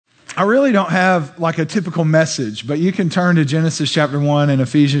I really don't have like a typical message, but you can turn to Genesis chapter 1 and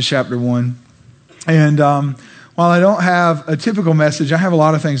Ephesians chapter 1. And while I don't have a typical message, I have a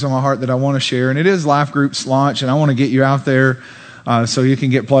lot of things on my heart that I want to share. And it is Life Group's launch, and I want to get you out there so you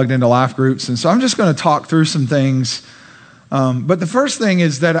can get plugged into Life Groups. And so I'm just going to talk through some things. But the first thing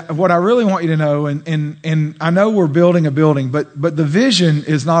is that what I really want you to know, and I know we're building a building, but the vision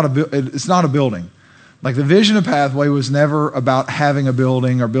is it's not a building. Like the vision of Pathway was never about having a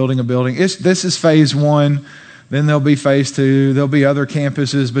building or building a building. This is phase 1. Then there'll be phase 2. There'll be other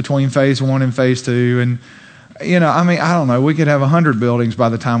campuses between phase 1 and phase 2. And, I don't know. We could have 100 buildings by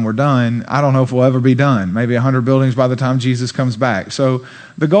the time we're done. I don't know if we'll ever be done. Maybe 100 buildings by the time Jesus comes back. So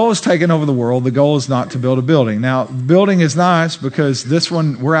the goal is taking over the world. The goal is not to build a building. Now, building is nice because this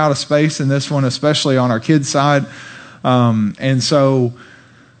one, we're out of space, and this one, especially on our kids' side. And so...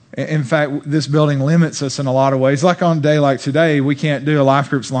 In fact, this building limits us in a lot of ways. Like on a day like today, we can't do a Life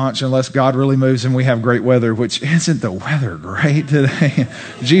Groups launch unless God really moves and we have great weather, which isn't the weather great today.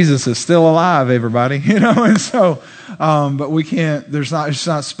 Jesus is still alive, everybody, and so, but we can't, there's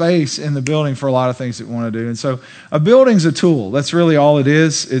not space in the building for a lot of things that we want to do. And so a building's a tool. That's really all it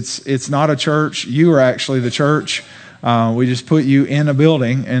is. It's not a church. You are actually the church. We just put you in a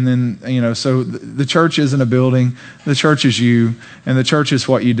building, and then, so the church isn't a building. The church is you, and the church is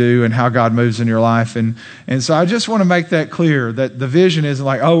what you do and how God moves in your life. And so I just want to make that clear, that the vision isn't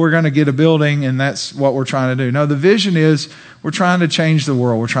like, oh, we're going to get a building and that's what we're trying to do. No, the vision is we're trying to change the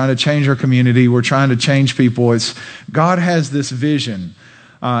world. We're trying to change our community. We're trying to change people. God has this vision.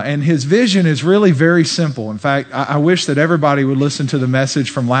 And his vision is really very simple. In fact, I wish that everybody would listen to the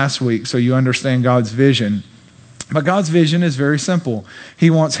message from last week so you understand God's vision. But God's vision is very simple. He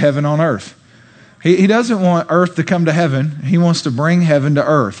wants heaven on earth. He doesn't want earth to come to heaven. He wants to bring heaven to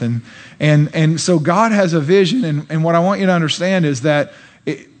earth. And so God has a vision. And what I want you to understand is that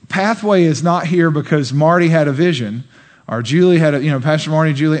Pathway is not here because Marty had a vision or Julie had Pastor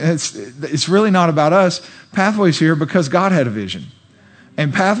Marty, Julie. It's really not about us. Pathway's here because God had a vision.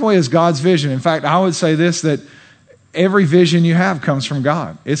 And Pathway is God's vision. In fact, I would say this, that every vision you have comes from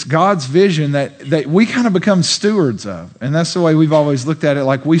God. It's God's vision that we kind of become stewards of. And that's the way we've always looked at it.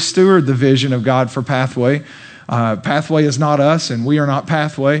 Like we steward the vision of God for Pathway. Pathway is not us, and we are not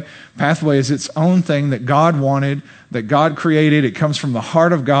Pathway. Pathway is its own thing that God wanted, that God created. It comes from the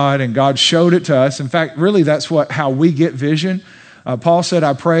heart of God, and God showed it to us. In fact, really, that's how we get vision. Paul said,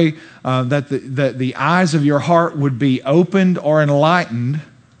 I pray that the eyes of your heart would be opened or enlightened,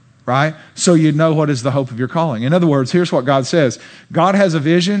 right? So you'd know what is the hope of your calling. In other words, here's what God says. God has a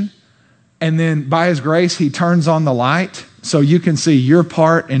vision, and then by his grace, he turns on the light so you can see your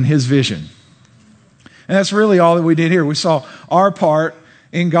part in his vision. And that's really all that we did here. We saw our part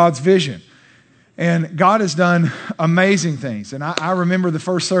in God's vision. And God has done amazing things. And I remember the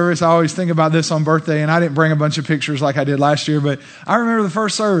first service. I always think about this on birthday, and I didn't bring a bunch of pictures like I did last year, but I remember the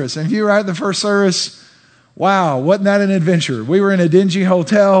first service. And if you were at the first service, wow, wasn't that an adventure? We were in a dingy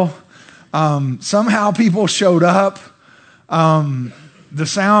hotel. Somehow people showed up. The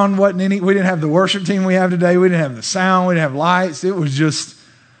sound wasn't any. We didn't have the worship team we have today. We didn't have the sound. We didn't have lights. It was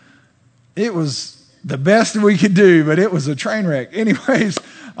the best we could do, but it was a train wreck. Anyways,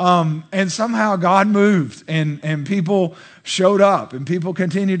 and somehow God moved and people showed up and people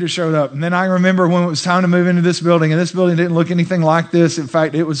continued to show up. And then I remember when it was time to move into this building, and this building didn't look anything like this. In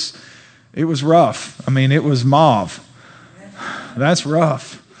fact, it was rough. I mean, it was mauve. That's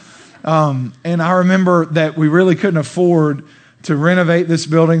rough. And I remember that we really couldn't afford to renovate this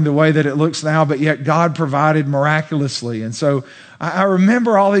building the way that it looks now, but yet God provided miraculously. And so I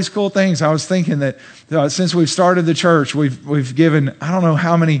remember all these cool things. I was thinking that since we've started the church, we've given, I don't know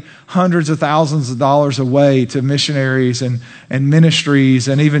how many hundreds of thousands of dollars away to missionaries and ministries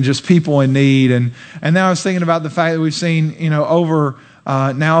and even just people in need. And now I was thinking about the fact that we've seen, over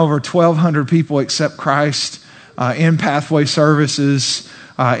 1,200 people accept Christ in Pathway services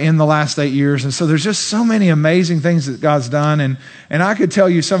in the last 8 years. And so there's just so many amazing things that God's done. And I could tell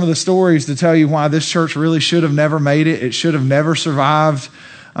you some of the stories to tell you why this church really should have never made it. It should have never survived.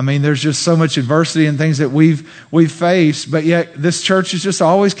 I mean, there's just so much adversity and things that we've faced, but yet this church has just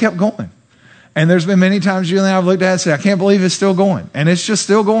always kept going. And there's been many times Julie and I have looked at it and said, I can't believe it's still going. And it's just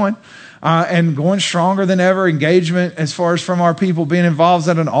still going. And going stronger than ever. Engagement as far as from our people being involved is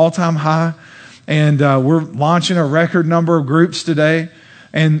at an all-time high. And we're launching a record number of groups today.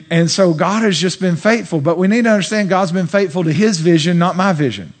 And so God has just been faithful. But we need to understand God's been faithful to his vision, not my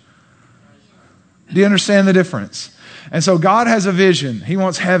vision. Do you understand the difference? And so God has a vision. He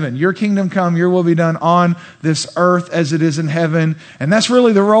wants heaven. Your kingdom come, your will be done on this earth as it is in heaven. And that's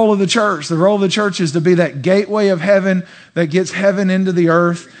really the role of the church. The role of the church is to be that gateway of heaven that gets heaven into the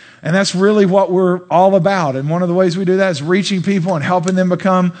earth. And that's really what we're all about. And one of the ways we do that is reaching people and helping them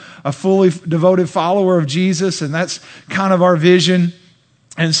become a fully devoted follower of Jesus. And that's kind of our vision.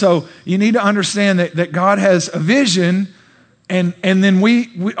 And so you need to understand that God has a vision, and then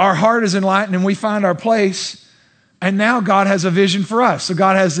our heart is enlightened and we find our place. And now God has a vision for us. So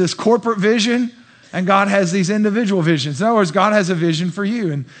God has this corporate vision, and God has these individual visions. In other words, God has a vision for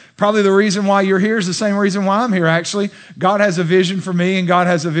you. And probably the reason why you're here is the same reason why I'm here, actually. God has a vision for me, and God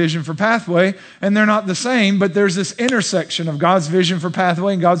has a vision for Pathway. And they're not the same, but there's this intersection of God's vision for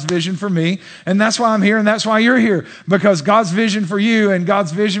Pathway and God's vision for me. And that's why I'm here, and that's why you're here. Because God's vision for you and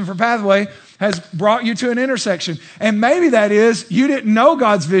God's vision for Pathway has brought you to an intersection. And maybe that is you didn't know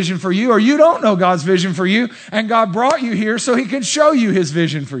God's vision for you, or you don't know God's vision for you, and God brought you here so he could show you his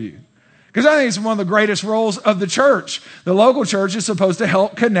vision for you. Because I think it's one of the greatest roles of the church. The local church is supposed to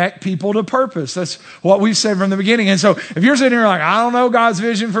help connect people to purpose. That's what we've said from the beginning. And so if you're sitting here like, I don't know God's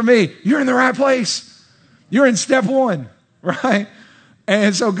vision for me, you're in the right place. You're in step one, right?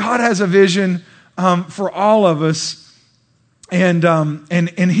 And so God has a vision for all of us. And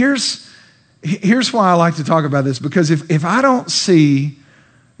here's why I like to talk about this. Because if I don't see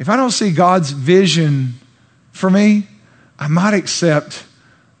God's vision for me, I might accept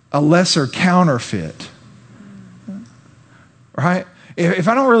a lesser counterfeit, right? If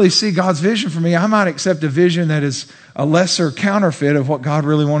I don't really see God's vision for me, I might accept a vision that is a lesser counterfeit of what God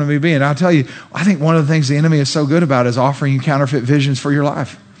really wanted me to be. And I'll tell you, I think one of the things the enemy is so good about is offering you counterfeit visions for your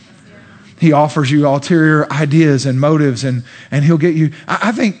life. He offers you ulterior ideas and motives, and he'll get you.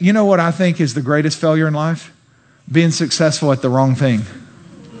 I think, you know what I think is the greatest failure in life? Being successful at the wrong thing.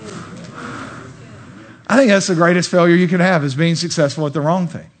 I think that's the greatest failure you can have, is being successful at the wrong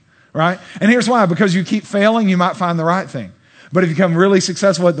thing. Right? And here's why. Because you keep failing, you might find the right thing. But if you become really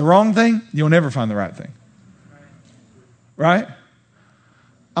successful at the wrong thing, you'll never find the right thing. Right?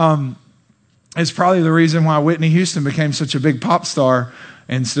 It's probably the reason why Whitney Houston became such a big pop star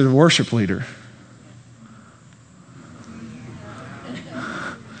instead of worship leader.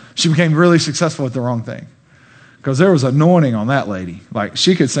 She became really successful at the wrong thing. Because there was anointing on that lady. Like,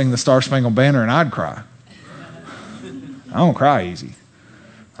 she could sing the Star Spangled Banner and I'd cry. I don't cry easy.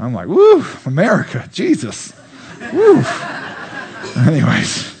 I'm like, woo, America, Jesus. Woo.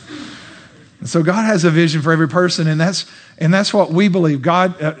 Anyways. So God has a vision for every person, and that's what we believe.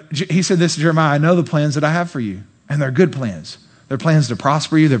 God, he said this to Jeremiah, I know the plans that I have for you, and they're good plans. They're plans to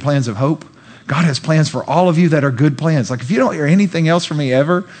prosper you. They're plans of hope. God has plans for all of you that are good plans. Like, if you don't hear anything else from me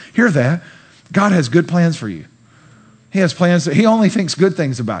ever, hear that. God has good plans for you. He has plans he only thinks good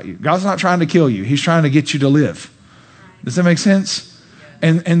things about you. God's not trying to kill you. He's trying to get you to live. Does that make sense?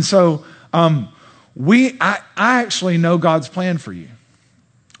 And so I actually know God's plan for you,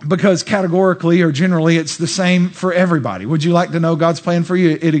 because categorically or generally it's the same for everybody. Would you like to know God's plan for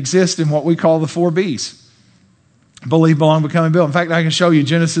you? It exists in what we call the 4 B's. Believe, belong, become, and build. In fact, I can show you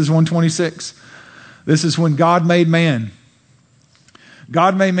Genesis 1:26. This is when God made man.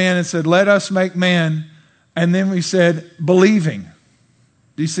 God made man and said, let us make man. And then we said, believing.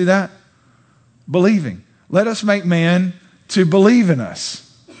 Do you see that? Believing. Let us make man to believe in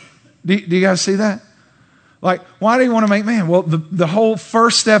us. Do you guys see that? Like, why do you want to make man? Well, the whole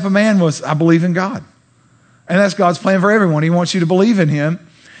first step of man was, I believe in God. And that's God's plan for everyone. He wants you to believe in him.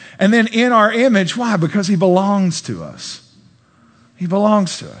 And then in our image, why? Because he belongs to us. He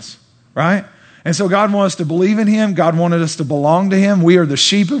belongs to us, right? And so God wanted us to believe in him. God wanted us to belong to him. We are the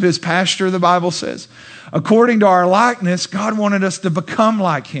sheep of his pasture, the Bible says. According to our likeness, God wanted us to become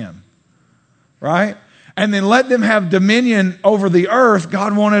like him, right? And then let them have dominion over the earth.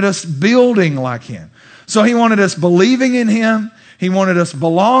 God wanted us building like him. So he wanted us believing in him. He wanted us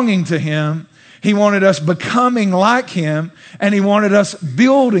belonging to him. He wanted us becoming like him. And he wanted us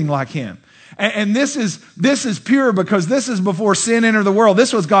building like him. And this is pure, because this is before sin entered the world.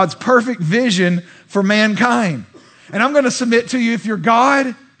 This was God's perfect vision for mankind. And I'm going to submit to you, if you're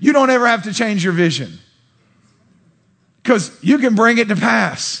God, you don't ever have to change your vision, because you can bring it to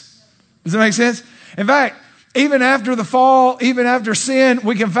pass. Does that make sense? In fact, even after the fall, even after sin,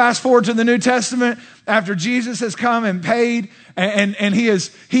 we can fast forward to the New Testament, after Jesus has come and paid, and he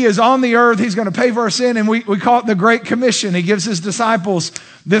is on the earth. He's going to pay for our sin, and we call it the Great Commission. He gives his disciples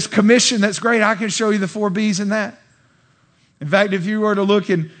this commission that's great. I can show you the 4 B's in that. In fact, if you were to look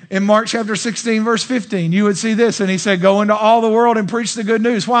in Mark chapter 16, verse 15, you would see this. And he said, go into all the world and preach the good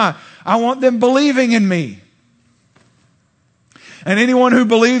news. Why? I want them believing in me. And anyone who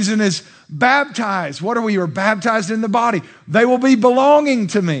believes and is baptized, what are we? We're baptized in the body. They will be belonging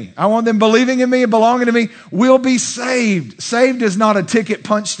to me. I want them believing in me and belonging to me will be saved. Saved is not a ticket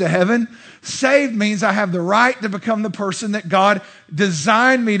punch to heaven. Saved means I have the right to become the person that God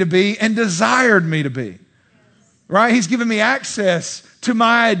designed me to be and desired me to be. Right? He's given me access to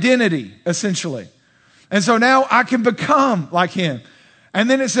my identity, essentially. And so now I can become like him. And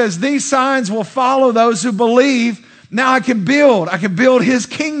then it says, these signs will follow those who believe. Now I can build his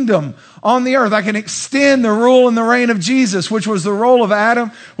kingdom on the earth. I can extend the rule and the reign of Jesus, which was the role of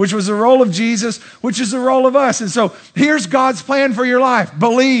Adam, which was the role of Jesus, which is the role of us. And so here's God's plan for your life.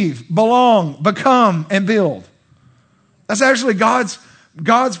 Believe, belong, become, and build. That's actually God's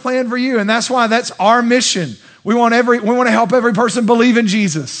plan for you. And that's why that's our mission. We want to help every person believe in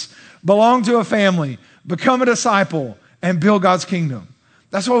Jesus, belong to a family, become a disciple, and build God's kingdom.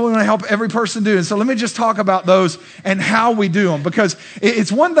 That's what we want to help every person do. And so let me just talk about those and how we do them. Because it's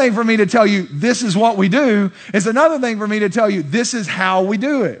one thing for me to tell you, this is what we do. It's another thing for me to tell you, this is how we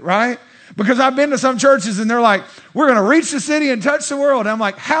do it, right? Because I've been to some churches and they're like, we're going to reach the city and touch the world. And I'm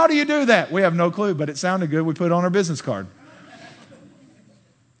like, how do you do that? We have no clue, but it sounded good. We put it on our business card.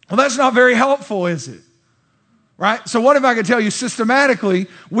 Well, that's not very helpful, is it? Right? So what if I could tell you systematically,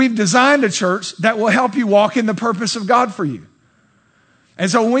 we've designed a church that will help you walk in the purpose of God for you. And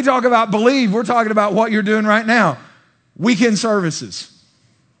so when we talk about believe, we're talking about what you're doing right now. Weekend services.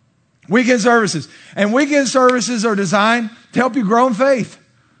 Weekend services. And weekend services are designed to help you grow in faith.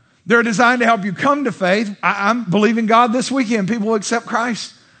 They're designed to help you come to faith. I'm believing God this weekend. People will accept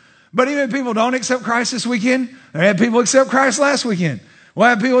Christ. But even if people don't accept Christ this weekend, they had people accept Christ last weekend. We'll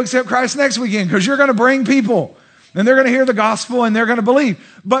have people accept Christ next weekend because you're going to bring people. And they're going to hear the gospel and they're going to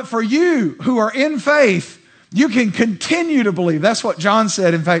believe. But for you who are in faith, you can continue to believe. That's what John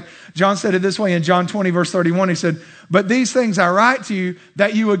said. In fact, John said it this way in John 20, verse 31. He said, but these things I write to you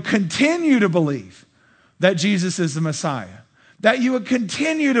that you would continue to believe that Jesus is the Messiah. That you would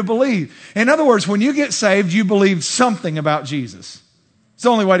continue to believe. In other words, when you get saved, you believe something about Jesus. It's the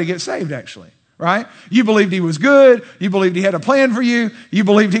only way to get saved, actually. Right? You believed he was good. You believed he had a plan for you. You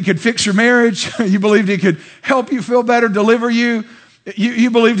believed he could fix your marriage. You believed he could help you feel better, deliver you. You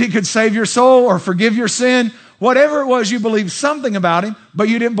believed he could save your soul or forgive your sin. Whatever it was, you believed something about him, but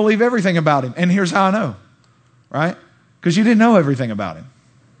you didn't believe everything about him. And here's how I know, right? Because you didn't know everything about him.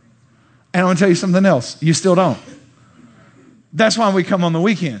 And I'm going to tell you something else. You still don't. That's why we come on the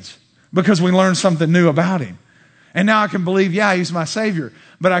weekends, because we learn something new about him. And now I can believe, yeah, he's my Savior,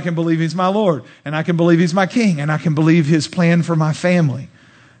 but I can believe he's my Lord, and I can believe he's my King, and I can believe his plan for my family,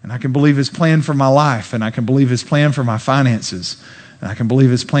 and I can believe his plan for my life, and I can believe his plan for my finances, and I can believe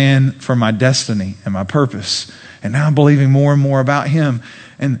his plan for my destiny and my purpose. And now I'm believing more and more about him.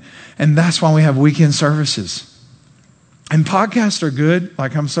 And that's why we have weekend services. And podcasts are good.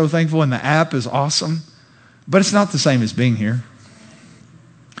 Like, I'm so thankful, and the app is awesome. But it's not the same as being here,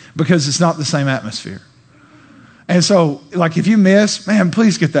 because it's not the same atmosphere. And so, like, if you miss, man,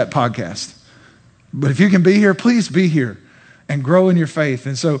 please get that podcast. But if you can be here, please be here and grow in your faith.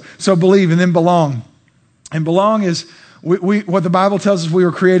 And so believe, and then belong. And belong is what the Bible tells us, we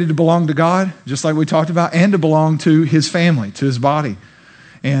were created to belong to God, just like we talked about, and to belong to his family, to his body.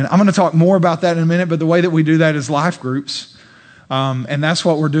 And I'm going to talk more about that in a minute, but the way that we do that is life groups. And that's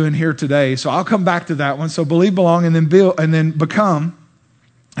what we're doing here today. So I'll come back to that one. So believe, belong, and then build, and then become.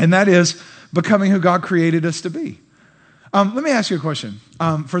 And that is becoming who God created us to be. Let me ask you a question.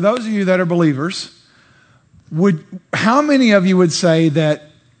 For those of you that are believers, how many of you would say that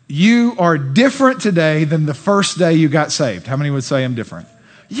you are different today than the first day you got saved? How many would say I'm different?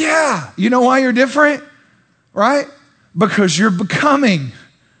 Yeah. You know why you're different? Right? Because you're becoming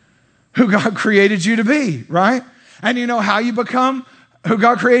who God created you to be, right? And you know how you become who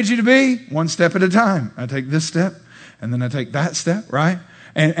God created you to be? One step at a time. I take this step, and then I take that step, right?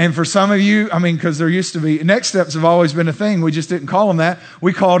 And for some of you, I mean, because there used to be, next steps have always been a thing. We just didn't call them that.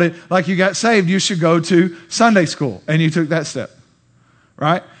 We called it, like you got saved, you should go to Sunday school. And you took that step,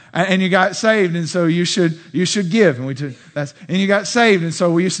 right? And you got saved, and so you should give. And and you got saved, and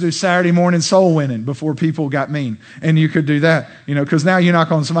so we used to do Saturday morning soul winning before people got mean. And you could do that, because now you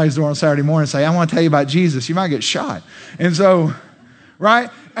knock on somebody's door on Saturday morning and say, I want to tell you about Jesus. You might get shot. And so, right?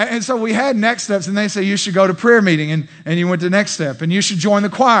 And so we had next steps, and they say you should go to prayer meeting, and you went to next step, and you should join the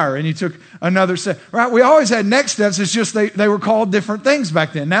choir, and you took another step. Right? We always had next steps. It's just they were called different things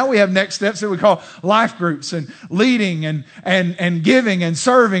back then. Now we have next steps that we call life groups and leading and giving and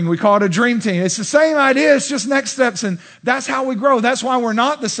serving. We call it a dream team. It's the same idea. It's just next steps, and that's how we grow. That's why we're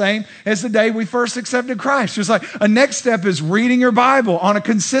not the same as the day we first accepted Christ. Just like a next step is reading your Bible on a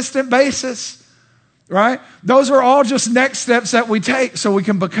consistent basis. Right? Those are all just next steps that we take so we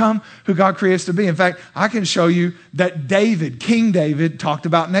can become who God creates us to be. In fact, I can show you that King David, talked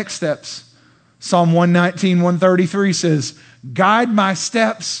about next steps. Psalm 119, 133 says, guide my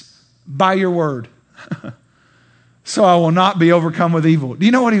steps by your word. So I will not be overcome with evil. Do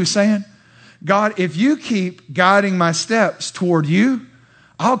you know what he was saying? God, if you keep guiding my steps toward you,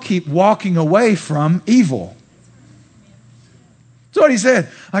 I'll keep walking away from evil. That's what he said.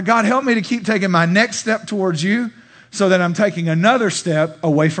 Like, God, help me to keep taking my next step towards you so that I'm taking another step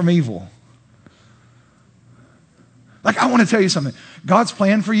away from evil. Like, I want to tell you something. God's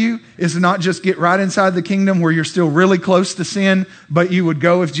plan for you is to not just get right inside the kingdom where you're still really close to sin, but you would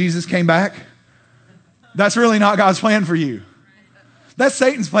go if Jesus came back. That's really not God's plan for you. That's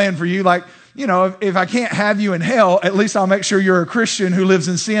Satan's plan for you. Like, you know, if I can't have you in hell, at least I'll make sure you're a Christian who lives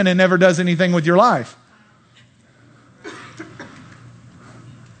in sin and never does anything with your life.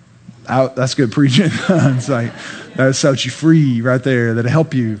 That's good preaching. It's like, that'll set you free right there. That'll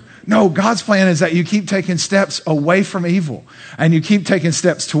help you. No, God's plan is that you keep taking steps away from evil, and you keep taking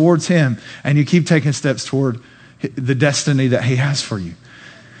steps towards him, and you keep taking steps toward the destiny that he has for you.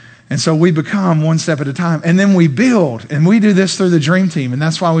 And so we become one step at a time, and then we build, and we do this through the dream team. And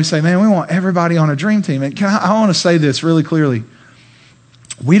that's why we say, man, we want everybody on a dream team. And I want to say this really clearly.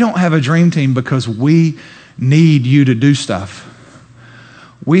 We don't have a dream team because we need you to do stuff.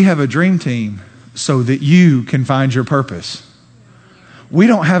 We have a dream team so that you can find your purpose. We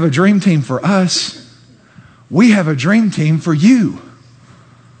don't have a dream team for us. We have a dream team for you.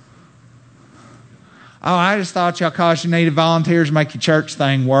 Oh, I just thought y'all cause you needed volunteers to make your church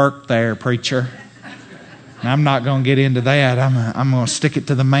thing work there, preacher. And I'm not going to get into that. I'm going to stick it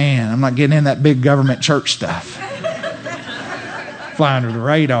to the man. I'm not getting in that big government church stuff. Fly under the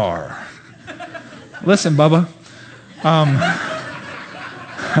radar. Listen, Bubba.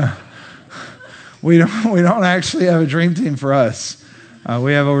 We don't actually have a dream team for us.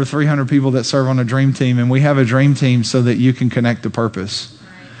 We have over 300 people that serve on a dream team, and we have a dream team so that you can connect to purpose.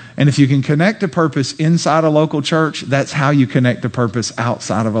 And if you can connect to purpose inside a local church, that's how you connect to purpose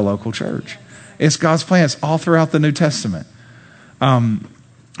outside of a local church. It's God's plan. It's all throughout the New Testament. In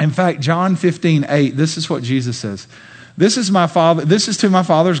fact, John 15:8, this is what Jesus says. This is to my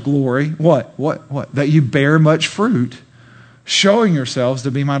Father's glory. What? That you bear much fruit, showing yourselves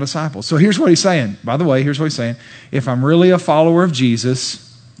to be my disciples. So here's what he's saying. By the way, here's what he's saying. If I'm really a follower of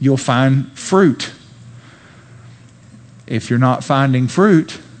Jesus, you'll find fruit. If you're not finding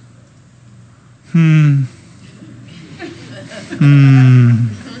fruit,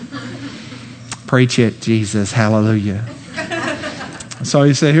 preach it, Jesus. Hallelujah. So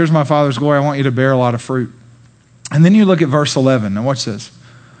he said, here's my Father's glory. I want you to bear a lot of fruit. And then you look at verse 11. Now watch this.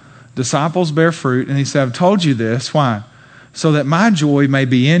 Disciples bear fruit. And he said, I've told you this. Why? So that my joy may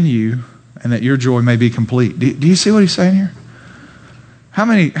be in you and that your joy may be complete. Do you see what he's saying here? How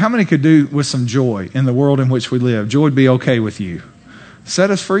many could do with some joy in the world in which we live? Joy would be okay with you.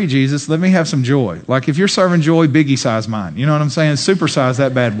 Set us free, Jesus. Let me have some joy. Like if you're serving joy, biggie size mine. You know what I'm saying? Super size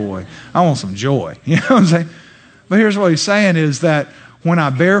that bad boy. I want some joy. You know what I'm saying? But here's what he's saying is that when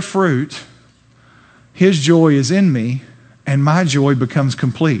I bear fruit, his joy is in me and my joy becomes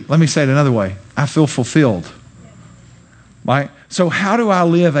complete. Let me say it another way. I feel fulfilled. Right? So how do I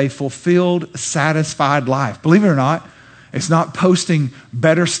live a fulfilled, satisfied life? Believe it or not, it's not posting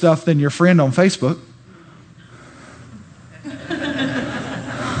better stuff than your friend on Facebook.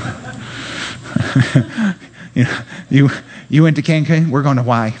 You went to Cancun? We're going to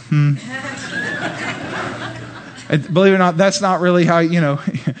Hawaii. Believe it or not, that's not really how,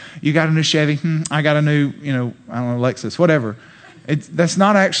 you got a new Chevy. I got a new, I don't know, Lexus, whatever. That's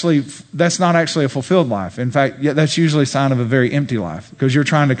not actually a fulfilled life. In fact, that's usually a sign of a very empty life because you're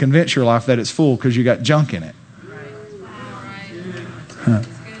trying to convince your life that it's full because you got junk in it. Right.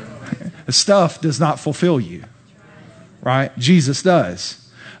 Stuff does not fulfill you, right? Jesus does.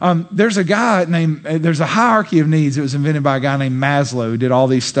 There's a hierarchy of needs that was invented by a guy named Maslow, who did all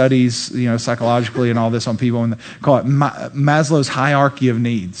these studies, psychologically and all this on people, and call it Maslow's hierarchy of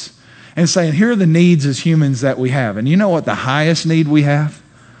needs. And saying, here are the needs as humans that we have. And you know what the highest need we have?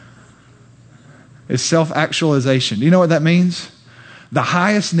 Is self-actualization. Do you know what that means? The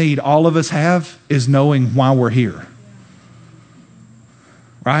highest need all of us have is knowing why we're here.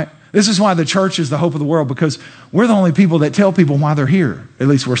 Right? This is why the church is the hope of the world, because we're the only people that tell people why they're here. At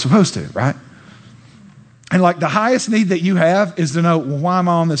least we're supposed to, right? And like the highest need that you have is to know, well, why am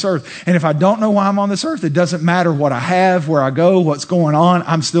I on this earth? And if I don't know why I'm on this earth, it doesn't matter what I have, where I go, what's going on.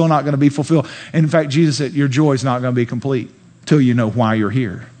 I'm still not going to be fulfilled. And in fact, Jesus said, your joy is not going to be complete till you know why you're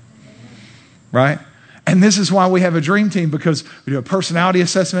here. Right? And this is why we have a dream team, because we do a personality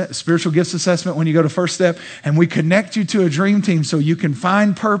assessment, a spiritual gifts assessment when you go to First Step, and we connect you to a dream team so you can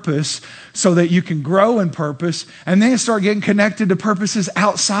find purpose, so that you can grow in purpose, and then start getting connected to purposes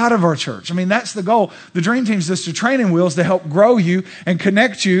outside of our church. I mean, that's the goal. The dream team is just a training wheels to help grow you and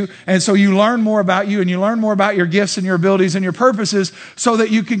connect you, and so you learn more about you and you learn more about your gifts and your abilities and your purposes so that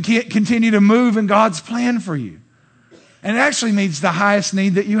you can continue to move in God's plan for you. And it actually meets the highest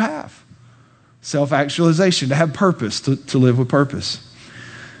need that you have. Self-actualization, to have purpose, to live with purpose.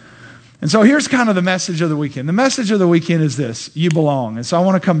 And so here's kind of the message of the weekend. The message of the weekend is this: you belong. And so I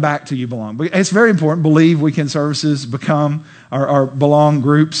want to come back to you belong. It's very important. Believe weekend services, become our belong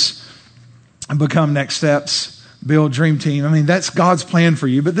groups, and become next steps, build dream team. I mean, that's God's plan for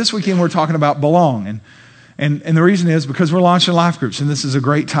you. But this weekend we're talking about belong. And the reason is because we're launching life groups, and this is a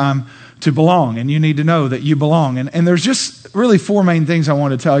great time to belong, and you need to know that you belong. And there's just really four main things I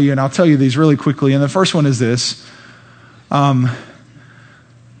want to tell you, and I'll tell you these really quickly. And the first one is this: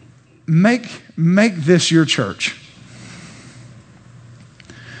 make this your church.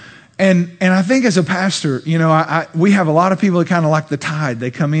 And I think as a pastor, you know, we have a lot of people that kind of like the tide.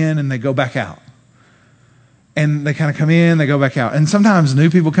 They come in and they go back out. And they kind of come in, they go back out. And sometimes new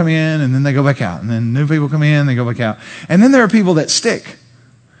people come in and then they go back out. And then new people come in, they go back out. And then there are people that stick.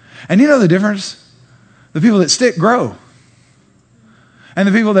 And you know the difference? The people that stick grow. And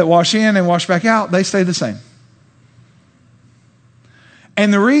the people that wash in and wash back out, they stay the same.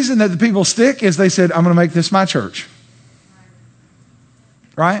 And the reason that the people stick is they said, I'm going to make this my church.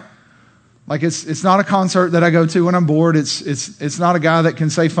 Right? Like it's not a concert that I go to when I'm bored. It's not a guy that can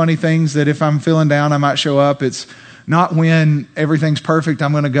say funny things that if I'm feeling down, I might show up. It's not when everything's perfect,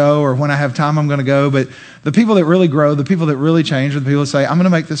 I'm going to go, or when I have time, I'm going to go. But the people that really grow, the people that really change, are the people that say, I'm going to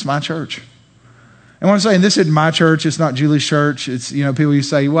make this my church. And what I'm saying, this isn't my church. It's not Julie's church. It's, you know, people you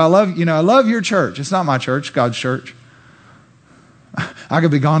say, well, I love your church. It's not my church, God's church. I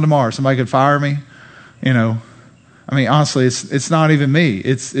could be gone tomorrow. Somebody could fire me, you know. I mean, honestly, it's not even me.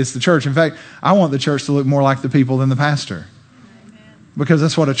 It's the church. In fact, I want the church to look more like the people than the pastor. Because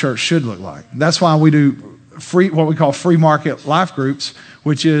that's what a church should look like. That's why we do what we call free market life groups,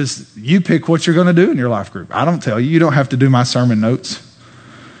 which is you pick what you're going to do in your life group. I don't tell you. You don't have to do my sermon notes.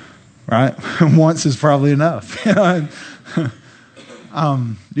 Right? Once is probably enough. You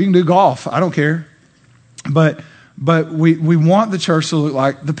can do golf. I don't care. But we want the church to look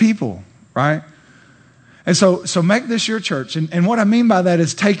like the people, right? And so make this your church. And what I mean by that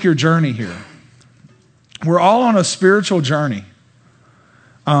is take your journey here. We're all on a spiritual journey.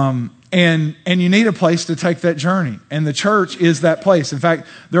 And you need a place to take that journey. And the church is that place. In fact,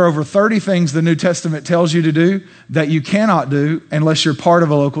 there are over 30 things the New Testament tells you to do that you cannot do unless you're part of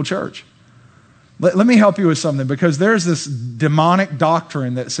a local church. Let me help you with something, because there's this demonic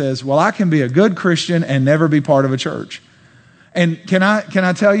doctrine that says, well, I can be a good Christian and never be part of a church. And can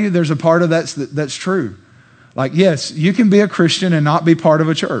I tell you there's a part of that's true. Like, yes, you can be a Christian and not be part of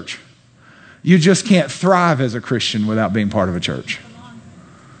a church. You just can't thrive as a Christian without being part of a church.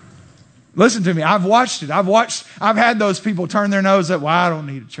 Listen to me. I've watched it. I've had those people turn their nose at, well, I don't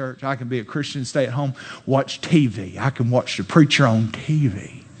need a church. I can be a Christian, stay at home, watch TV. I can watch the preacher on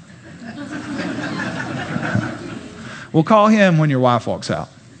TV. Well, call him when your wife walks out.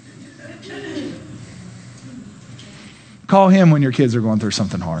 Call him when your kids are going through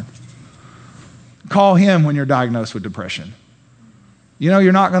something hard. Call him when you're diagnosed with depression. You know,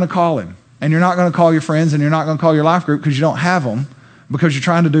 you're not going to call him. And you're not going to call your friends, and you're not going to call your life group because you don't have them, because you're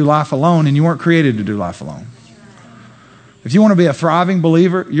trying to do life alone, and you weren't created to do life alone. If you want to be a thriving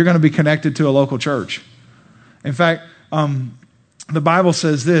believer, you're going to be connected to a local church. In fact, the Bible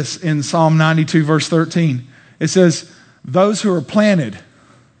says this in Psalm 92, verse 13. It says, those who are planted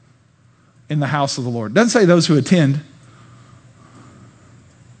in the house of the Lord. It doesn't say those who attend.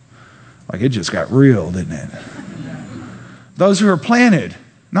 Like, it just got real, didn't it? Those who are planted,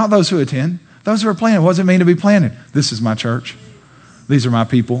 not those who attend. Those who are planted. What does it mean to be planted? This is my church. These are my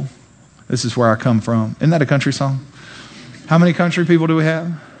people. This is where I come from. Isn't that a country song? How many country people do we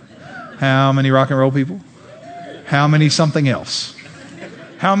have? How many rock and roll people? How many something else?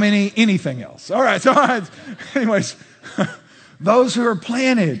 How many anything else? All right. Anyways, those who are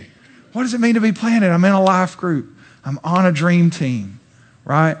planted. What does it mean to be planted? I'm in a life group. I'm on a dream team,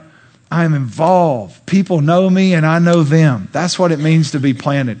 right? I am involved. People know me and I know them. That's what it means to be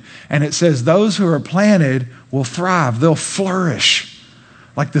planted. And it says those who are planted will thrive. They'll flourish.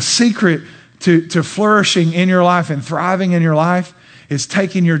 Like the secret to flourishing in your life and thriving in your life is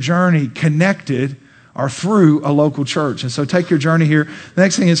taking your journey connected or through a local church. And so take your journey here. The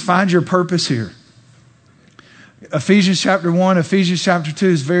next thing is find your purpose here. Ephesians chapter 1, Ephesians chapter 2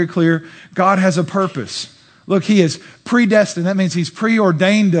 is very clear. God has a purpose. Look, he is predestined. That means he's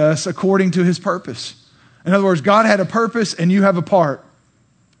preordained us according to his purpose. In other words, God had a purpose and you have a part.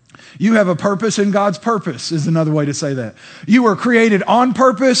 You have a purpose in God's purpose is another way to say that. You were created on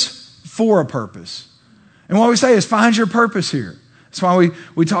purpose for a purpose. And what we say is find your purpose here. That's why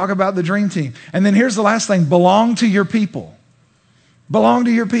we talk about the dream team. And then here's the last thing. Belong to your people. Belong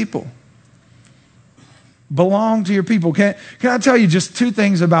to your people. Belong to your people. Can I tell you just two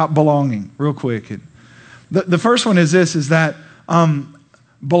things about belonging real quick? The first one is this, is that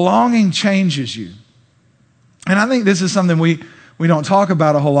belonging changes you. And I think this is something we don't talk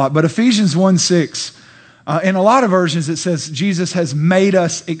about a whole lot. But Ephesians 1:6, in a lot of versions it says Jesus has made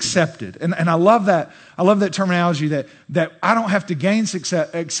us accepted. And I love that. I love that terminology that I don't have to gain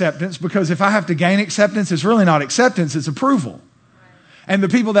acceptance, because if I have to gain acceptance, it's really not acceptance, it's approval. And the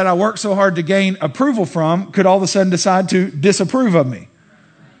people that I work so hard to gain approval from could all of a sudden decide to disapprove of me.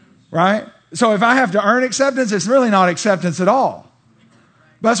 Right? So if I have to earn acceptance, it's really not acceptance at all.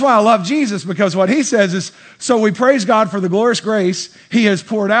 That's why I love Jesus, because what he says is, so we praise God for the glorious grace he has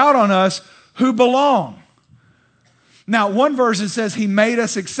poured out on us who belong. Now, one version says he made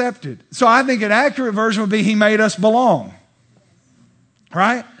us accepted. So I think an accurate version would be he made us belong.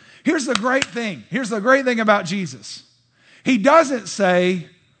 Right? Here's the great thing. Here's the great thing about Jesus. He doesn't say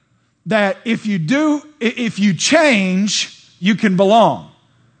that if you change, you can belong.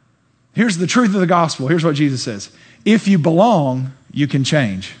 Here's the truth of the gospel. Here's what Jesus says. If you belong, you can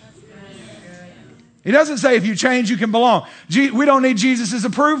change. He doesn't say if you change, you can belong. We don't need Jesus'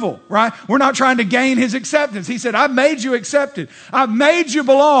 approval, right? We're not trying to gain his acceptance. He said, I've made you accepted. I've made you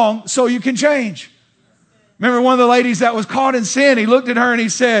belong so you can change. Remember one of the ladies that was caught in sin, he looked at her and he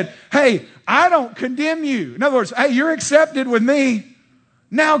said, hey, I don't condemn you. In other words, hey, you're accepted with me.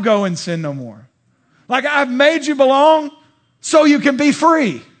 Now go and sin no more. Like I've made you belong so you can be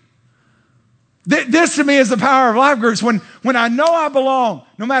free. This to me is the power of life groups. When I know I belong,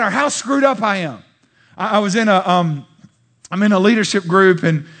 no matter how screwed up I am. I was in I'm in a leadership group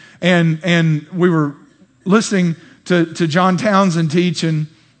and we were listening to John Townsend teach and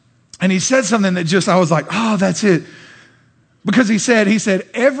he said something that I was like, oh, that's it. Because he said,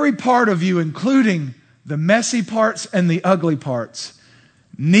 every part of you, including the messy parts and the ugly parts,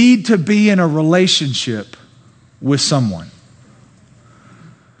 need to be in a relationship with someone.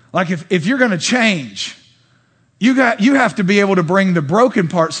 Like if you're going to change, you have to be able to bring the broken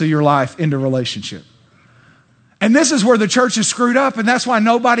parts of your life into relationship. And this is where the church is screwed up, and that's why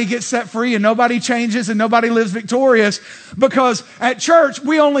nobody gets set free and nobody changes and nobody lives victorious, because at church,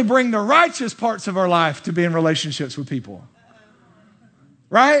 we only bring the righteous parts of our life to be in relationships with people.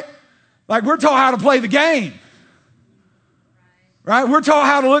 Right? Like we're taught how to play the game. Right? We're taught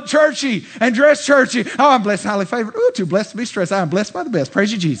how to look churchy and dress churchy. Oh, I'm blessed, highly favored. Ooh, too blessed to be stressed. I am blessed by the best.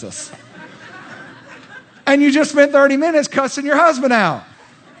 Praise you, Jesus. And you just spent 30 minutes cussing your husband out.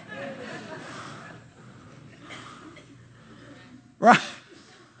 Right?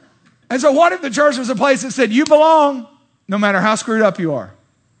 And so what if the church was a place that said, you belong no matter how screwed up you are?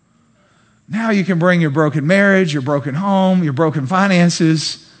 Now you can bring your broken marriage, your broken home, your broken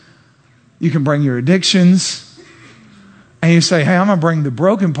finances. You can bring your addictions. And you say, hey, I'm going to bring the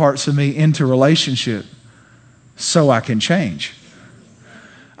broken parts of me into relationship so I can change.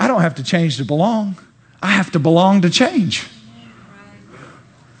 I don't have to change to belong. I have to belong to change.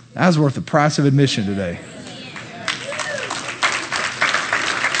 That was worth the price of admission today.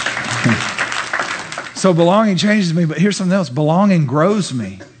 So belonging changes me, but here's something else. Belonging grows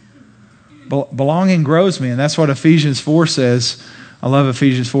me. Belonging grows me, and that's what Ephesians 4 says. I love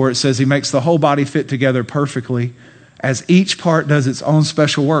Ephesians 4. It says he makes the whole body fit together perfectly as each part does its own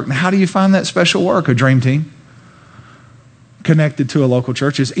special work. Now, how do you find that special work? A dream team connected to a local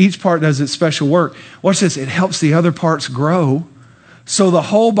church. As each part does its special work. Watch this. It helps the other parts grow so the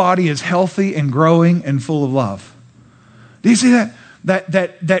whole body is healthy and growing and full of love. Do you see that?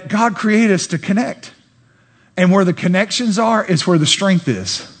 That God created us to connect. And where the connections are is where the strength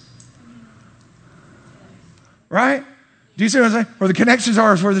is. Right? Do you see what I'm saying? Where the connections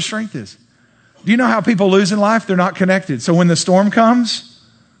are is where the strength is. Do you know how people lose in life? They're not connected. So when the storm comes,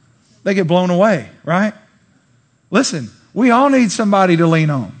 they get blown away, right? Listen, we all need somebody to lean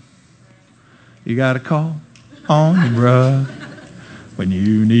on. You got to call on your brother when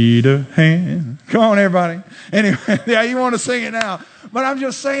you need a hand. Come on, everybody. Anyway, yeah, you want to sing it now. But I'm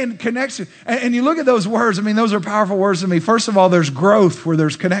just saying connection. And you look at those words. I mean, those are powerful words to me. First of all, there's growth where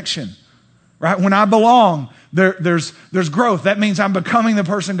there's connection. Right? When I belong, there's growth. That means I'm becoming the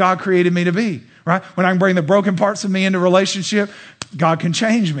person God created me to be. right? When I can bring the broken parts of me into relationship, God can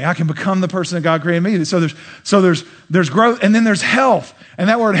change me. I can become the person that God created me to. So there's growth, and then there's health. And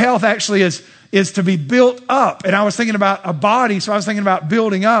that word health actually is to be built up. And I was thinking about a body, so I was thinking about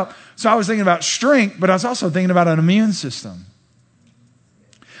building up. So I was thinking about strength, but I was also thinking about an immune system.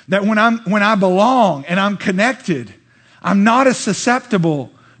 That when I belong and I'm connected, I'm not as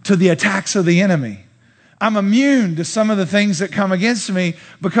susceptible to the attacks of the enemy. I'm immune to some of the things that come against me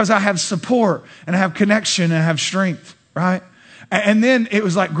because I have support and I have connection and I have strength, right? And then it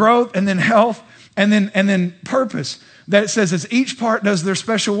was like growth and then health and then purpose. That it says as each part does their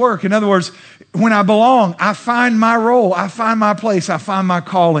special work. In other words, when I belong, I find my role, I find my place, I find my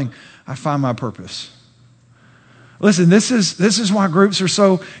calling, I find my purpose. Listen, this is why groups are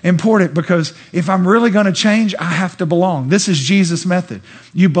so important, because if I'm really going to change, I have to belong. This is Jesus' method.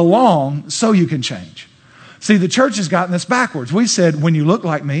 You belong so you can change. See, the church has gotten this backwards. We said, when you look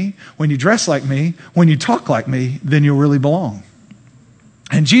like me, when you dress like me, when you talk like me, then you'll really belong.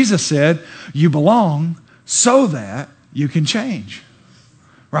 And Jesus said, you belong so that you can change,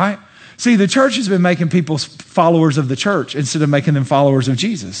 right? See, the church has been making people followers of the church instead of making them followers of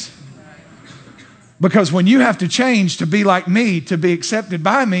Jesus. Because when you have to change to be like me, to be accepted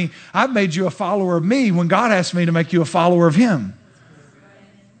by me, I've made you a follower of me when God asked me to make you a follower of him.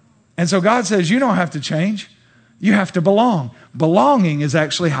 And so God says, you don't have to change. You have to belong. Belonging is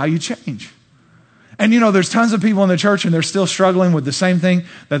actually how you change. And there's tons of people in the church and they're still struggling with the same thing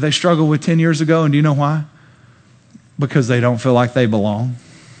that they struggled with 10 years ago. And do you know why? Because they don't feel like they belong.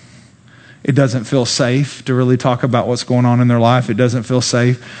 It doesn't feel safe to really talk about what's going on in their life. It doesn't feel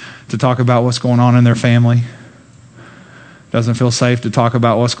safe to talk about what's going on in their family. It doesn't feel safe to talk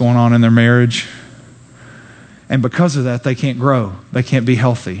about what's going on in their marriage. And because of that, they can't grow. They can't be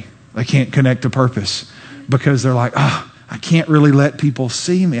healthy. They can't connect to purpose because they're like, I can't really let people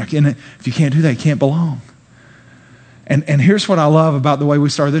see me. If you can't do that, you can't belong. And here's what I love about the way we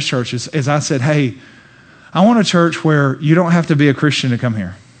started this church is I said, hey, I want a church where you don't have to be a Christian to come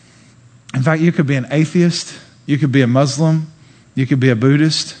here. In fact, you could be an atheist. You could be a Muslim. You could be a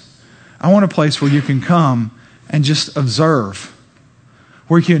Buddhist. I want a place where you can come and just observe.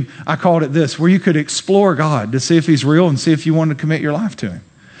 I called it this, where you could explore God to see if he's real and see if you want to commit your life to him.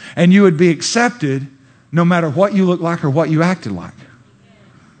 And you would be accepted no matter what you look like or what you acted like.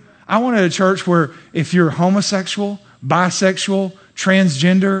 I wanted a church where if you're homosexual, bisexual,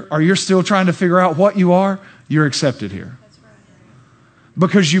 transgender, or you're still trying to figure out what you are, you're accepted here.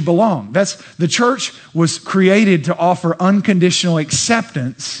 Because you belong. The church was created to offer unconditional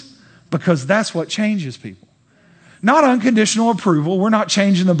acceptance because that's what changes people. Not unconditional approval. We're not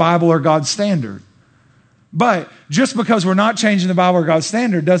changing the Bible or God's standard. But just because we're not changing the Bible or God's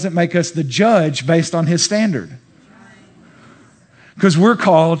standard doesn't make us the judge based on his standard. Because we're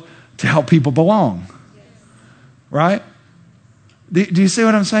called to help people belong. Right? Do you see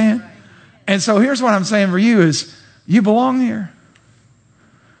what I'm saying? And so here's what I'm saying for you is you belong here.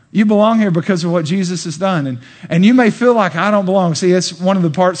 You belong here because of what Jesus has done. And you may feel like I don't belong. See, it's one of the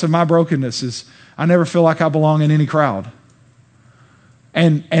parts of my brokenness is I never feel like I belong in any crowd.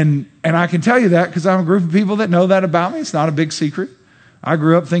 And I can tell you that because I'm a group of people that know that about me. It's not a big secret. I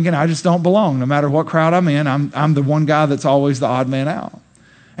grew up thinking I just don't belong. No matter what crowd I'm in, I'm the one guy that's always the odd man out.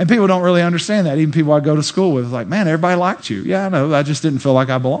 And people don't really understand that. Even people I go to school with, like, man, everybody liked you. Yeah, I know. I just didn't feel like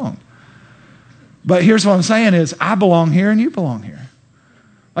I belonged. But here's what I'm saying is I belong here and you belong here.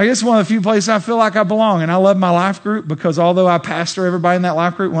 Like, it's one of the few places I feel like I belong. And I love my life group because although I pastor everybody in that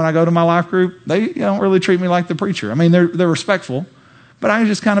life group, when I go to my life group, they don't really treat me like the preacher. I mean, they're respectful, but I can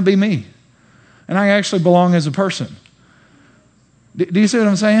just kind of be me. And I actually belong as a person. Do you see what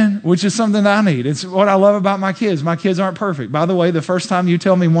I'm saying? Which is something that I need. It's what I love about my kids. My kids aren't perfect. By the way, the first time you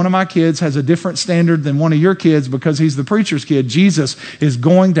tell me one of my kids has a different standard than one of your kids because he's the preacher's kid, Jesus is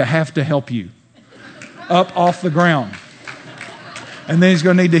going to have to help you up off the ground. And then he's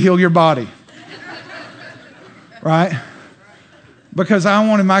going to need to heal your body. Right? Because I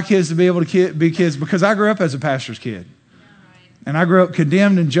wanted my kids to be able to be kids because I grew up as a pastor's kid. And I grew up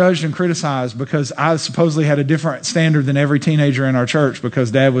condemned and judged and criticized because I supposedly had a different standard than every teenager in our church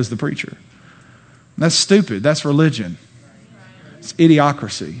because Dad was the preacher. That's stupid. That's religion. It's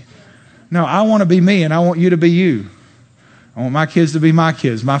idiocracy. No, I want to be me and I want you to be you. I want my kids to be my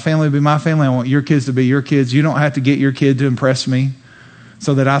kids. My family to be my family. I want your kids to be your kids. You don't have to get your kid to impress me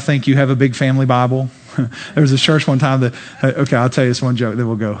so that I think you have a big family Bible. There was a church one time that, okay, I'll tell you this one joke, then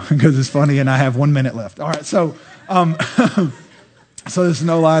we'll go because it's funny and I have 1 minute left. All right, so this is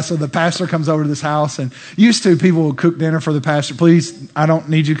no lie. So the pastor comes over to this house and used to people would cook dinner for the pastor. Please, I don't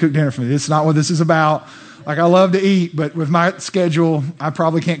need you to cook dinner for me. It's not what this is about. Like, I love to eat, but with my schedule, I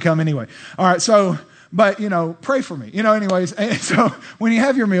probably can't come anyway. All right, so, but, pray for me. Anyways, so when you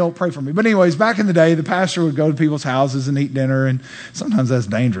have your meal, pray for me. But anyways, back in the day, the pastor would go to people's houses and eat dinner, and sometimes that's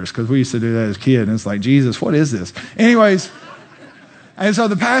dangerous because we used to do that as kids, and it's like, Jesus, what is this? Anyways, and so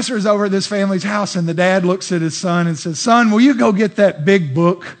the pastor is over at this family's house, and the dad looks at his son and says, son, will you go get that big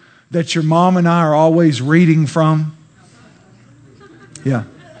book that your mom and I are always reading from? Yeah.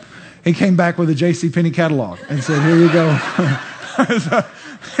 He came back with a JCPenney catalog and said, here you go. So,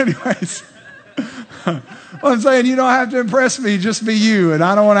 anyways, well, I'm saying you don't have to impress me, just be you. And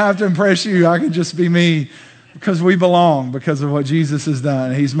I don't want to have to impress you. I can just be me because we belong because of what Jesus has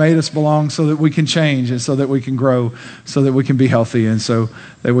done. He's made us belong so that we can change and so that we can grow, so that we can be healthy and so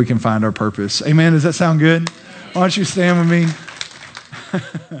that we can find our purpose. Amen. Does that sound good? Why don't you stand with me?